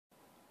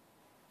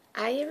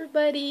Hi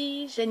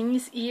everybody,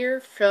 Janice here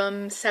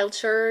from South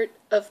Shore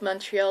of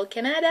Montreal,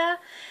 Canada,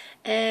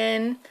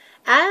 and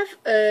I have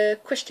a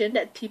question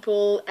that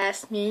people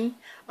ask me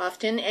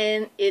often,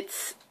 and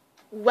it's,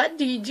 what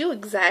do you do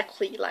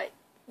exactly? Like,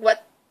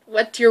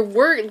 what your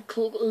work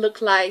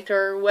look like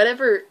or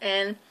whatever.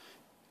 And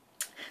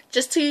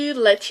just to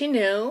let you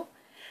know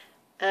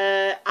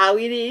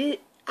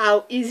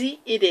how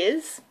easy it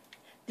is.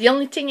 The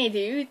only thing I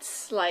do,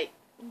 it's like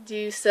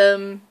do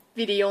some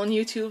video on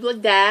YouTube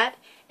like that,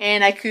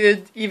 and I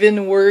could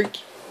even work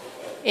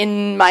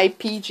in my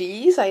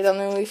PGs. I don't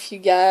know if you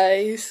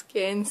guys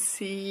can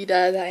see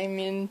that I'm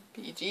in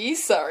PGs,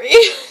 sorry.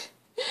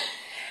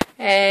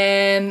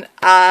 And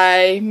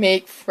I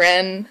make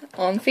friends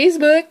on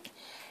Facebook,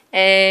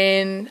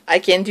 and I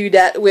can do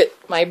that with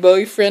my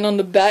boyfriend on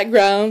the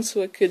background,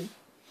 so I could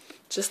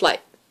just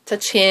like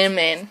touch him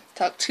and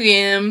talk to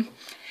him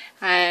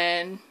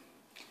and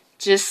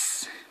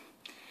just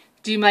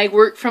do my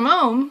work from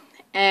home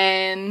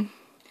and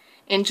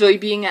enjoy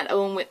being at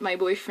home with my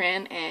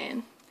boyfriend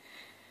and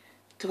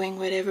doing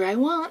whatever I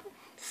want.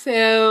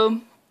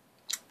 So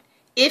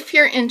if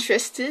you're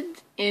interested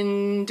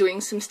in doing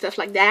some stuff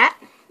like that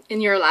in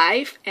your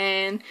life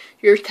and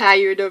you're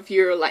tired of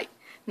your like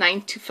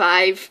 9 to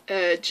 5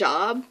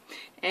 job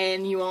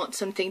and you want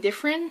something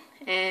different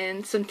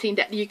and something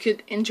that you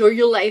could enjoy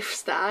your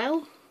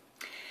lifestyle,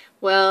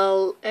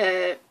 well,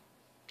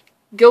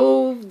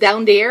 go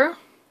down there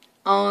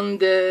on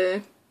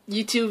the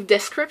YouTube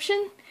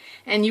description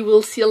and you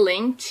will see a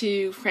link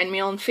to friend me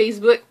on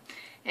Facebook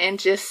and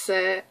just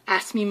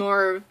ask me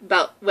more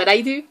about what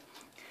I do.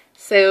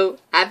 So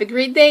have a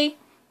great day.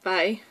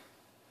 Bye.